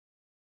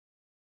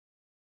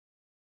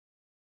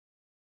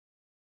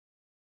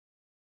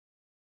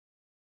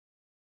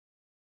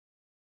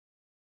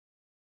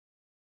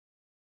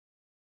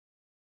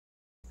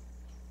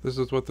This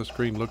is what the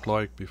screen looked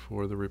like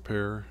before the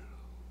repair.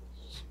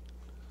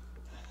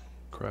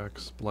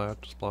 Cracks,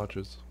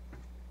 splotches.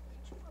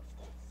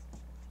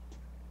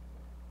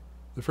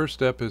 The first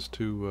step is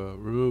to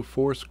remove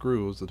 4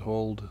 screws that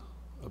hold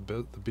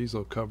the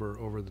bezel cover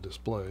over the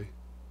display.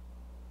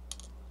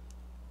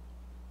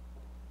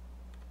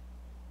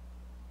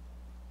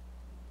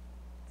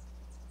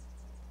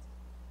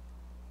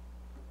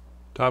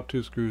 Top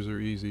 2 screws are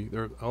easy.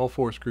 All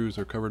 4 screws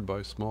are covered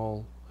by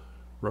small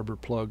rubber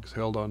plugs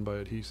held on by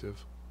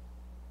adhesive.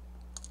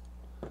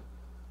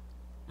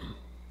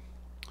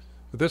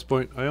 At this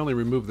point, I only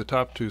removed the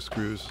top 2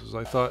 screws as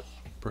I thought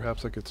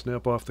perhaps I could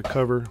snap off the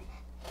cover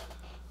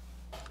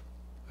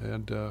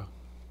and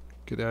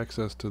get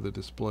access to the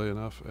display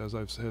enough, as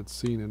I've had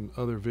seen in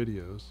other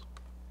videos.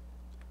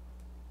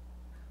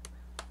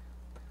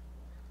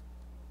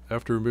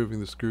 After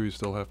removing the screw, you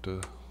still have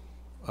to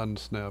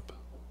unsnap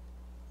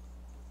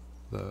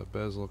the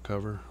bezel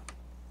cover.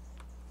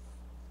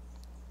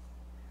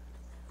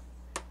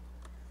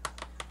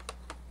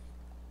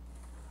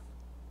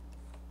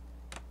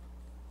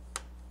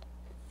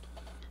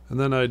 And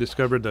then I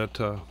discovered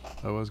that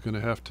I was going to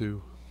have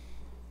to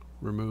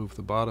remove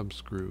the bottom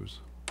screws.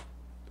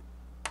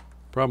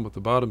 The problem with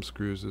the bottom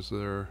screws is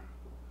they're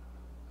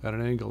at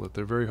an angle that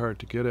they're very hard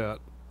to get at,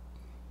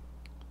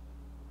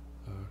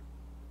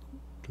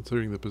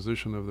 considering the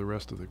position of the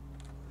rest of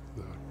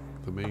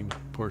the main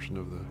portion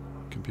of the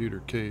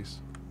computer case.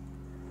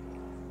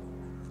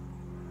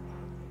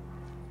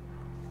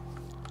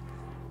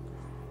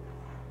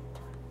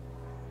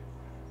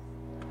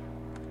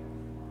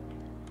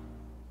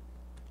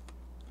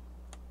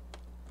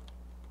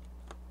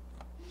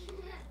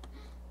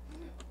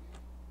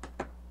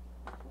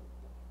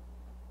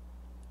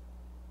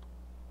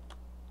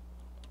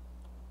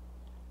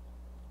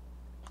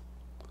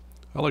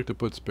 I like to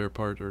put spare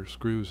parts or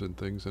screws and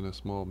things in a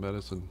small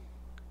medicine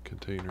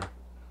container,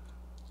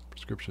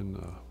 prescription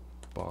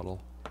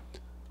bottle,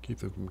 keep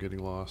them from getting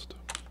lost.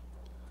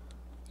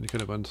 And you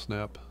kind of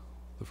unsnap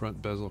the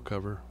front bezel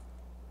cover.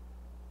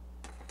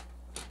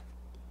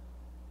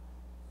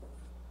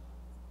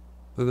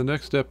 Then the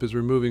next step is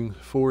removing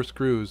 4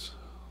 screws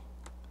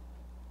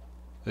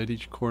at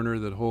each corner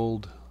that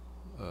hold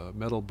a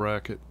metal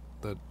bracket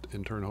that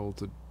in turn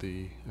holds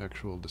the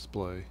actual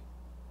display.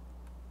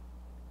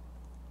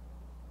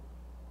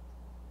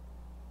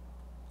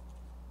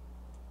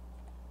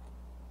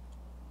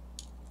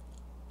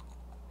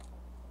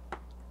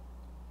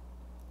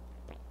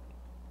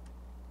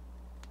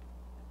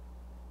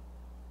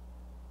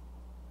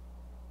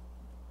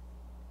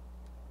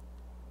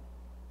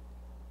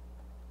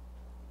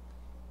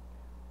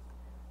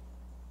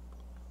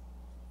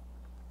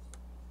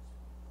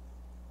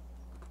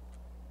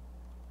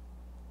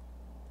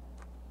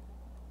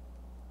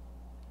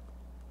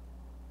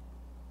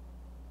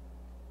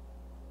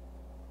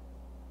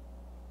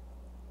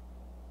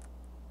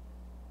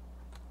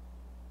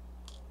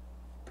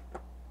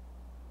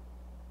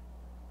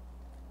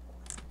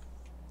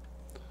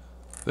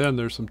 Then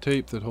there's some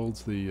tape that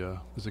holds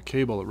there's a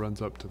cable that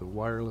runs up to the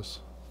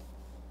wireless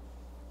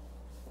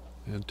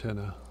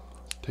antenna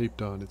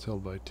taped on. It's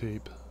held by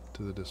tape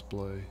to the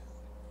display.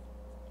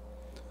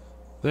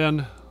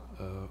 Then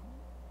you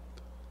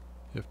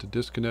have to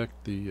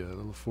disconnect the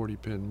little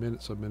 40-pin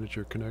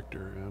sub-miniature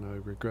connector, and I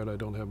regret I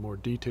don't have more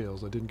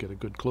details. I didn't get a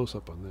good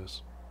close-up on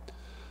this.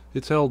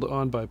 It's held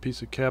on by a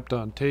piece of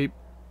capped-on tape.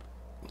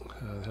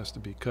 It has to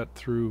be cut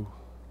through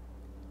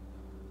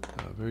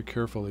very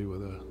carefully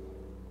with a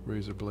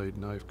razor blade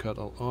knife, cut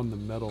on the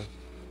metal.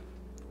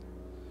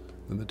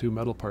 Then the 2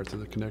 metal parts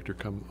of the connector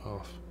come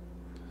off.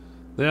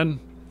 Then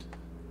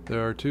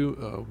there are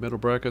 2 metal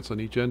brackets on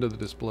each end of the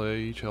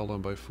display, each held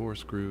on by 4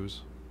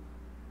 screws.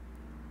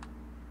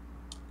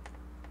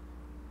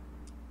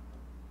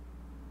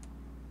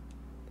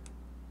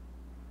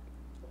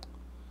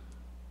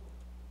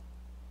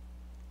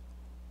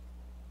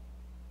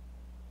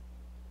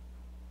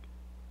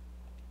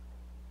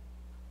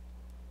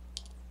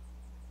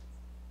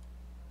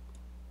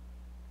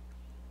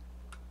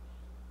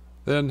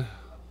 Then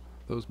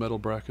those metal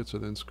brackets are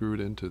then screwed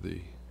into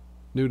the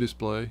new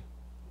display.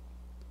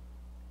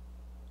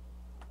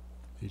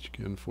 Each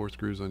again 4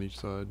 screws on each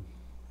side.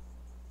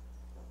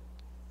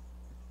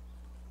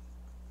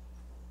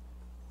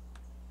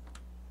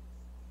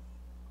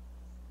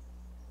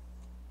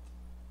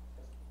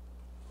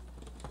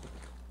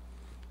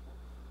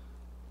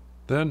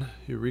 Then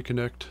you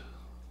reconnect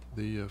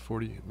the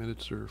 40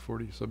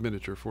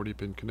 sub-miniature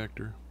 40-pin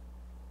connector.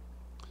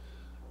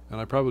 And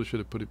I probably should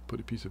have put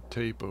a piece of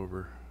tape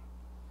over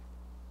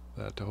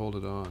that to hold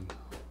it on.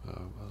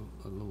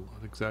 An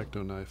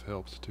X-Acto knife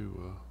helps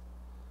to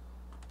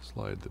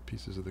slide the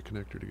pieces of the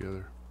connector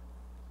together.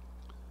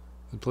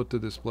 Then put the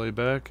display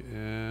back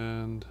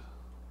and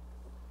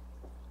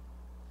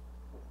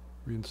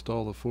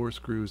reinstall the 4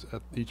 screws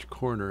at each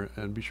corner,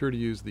 and be sure to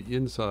use the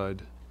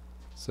inside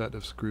set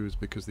of screws,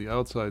 because the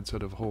outside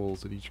set of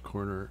holes at each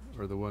corner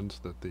are the ones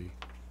that the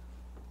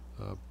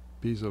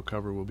bezel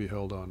cover will be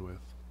held on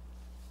with.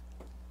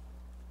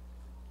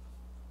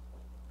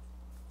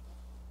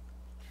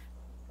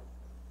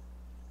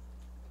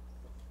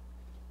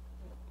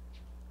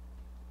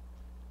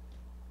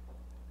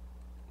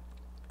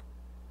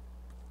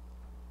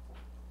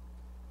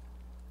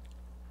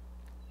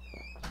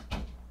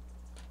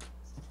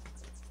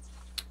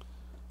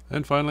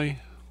 And finally,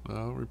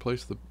 I'll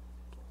replace the...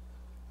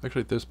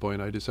 Actually, at this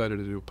point, I decided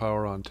to do a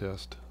power on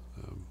test.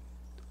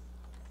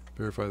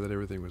 Verify that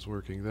everything was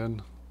working.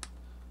 Then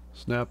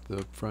snap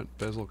the front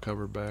bezel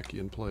cover back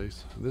in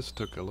place. This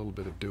took a little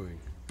bit of doing.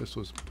 This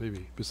was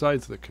maybe,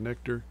 besides the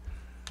connector,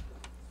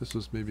 this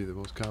was maybe the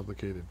most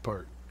complicated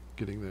part,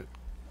 getting that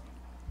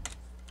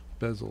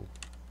bezel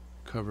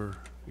cover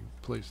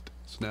placed,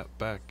 snapped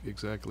back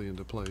exactly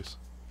into place.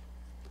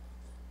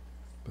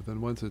 But then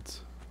once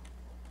it's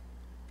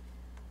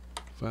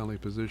finally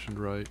positioned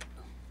right,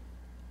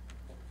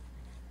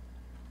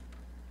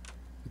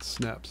 it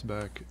snaps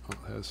back,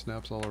 has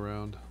snaps all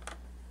around.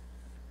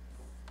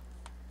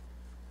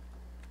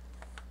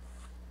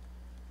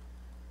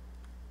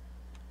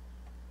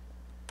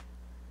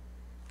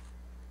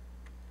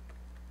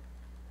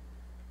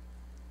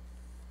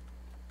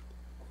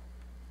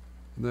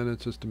 And then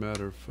it's just a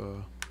matter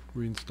of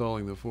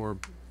reinstalling the 4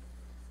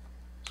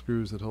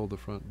 screws that hold the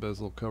front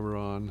bezel cover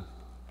on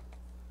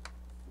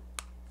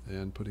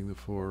and putting the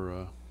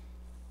 4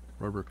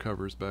 rubber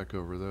covers back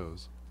over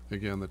those.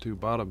 Again, the 2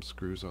 bottom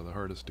screws are the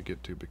hardest to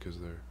get to because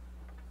they're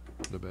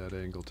at a bad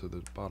angle to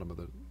the bottom of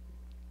the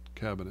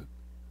cabinet.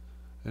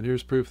 And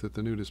here's proof that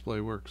the new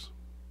display works.